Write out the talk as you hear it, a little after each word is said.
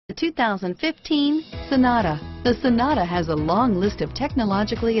The 2015 Sonata. The Sonata has a long list of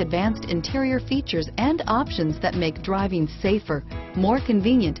technologically advanced interior features and options that make driving safer, more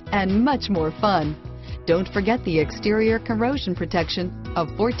convenient, and much more fun. Don't forget the exterior corrosion protection, a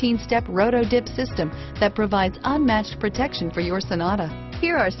 14-step roto-dip system that provides unmatched protection for your Sonata.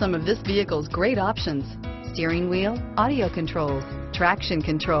 Here are some of this vehicle's great options: steering wheel audio controls, traction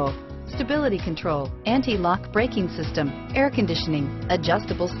control, stability control, anti-lock braking system, air conditioning,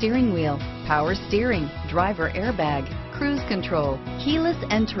 adjustable steering wheel, power steering, driver airbag, cruise control, keyless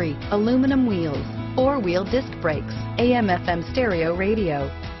entry, aluminum wheels, four-wheel disc brakes, AM/FM stereo radio,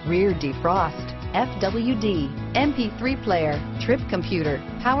 rear defrost, FWD, MP3 player, trip computer,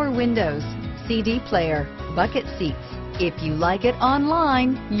 power windows, CD player, bucket seats. If you like it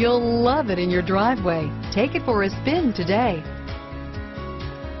online, you'll love it in your driveway. Take it for a spin today.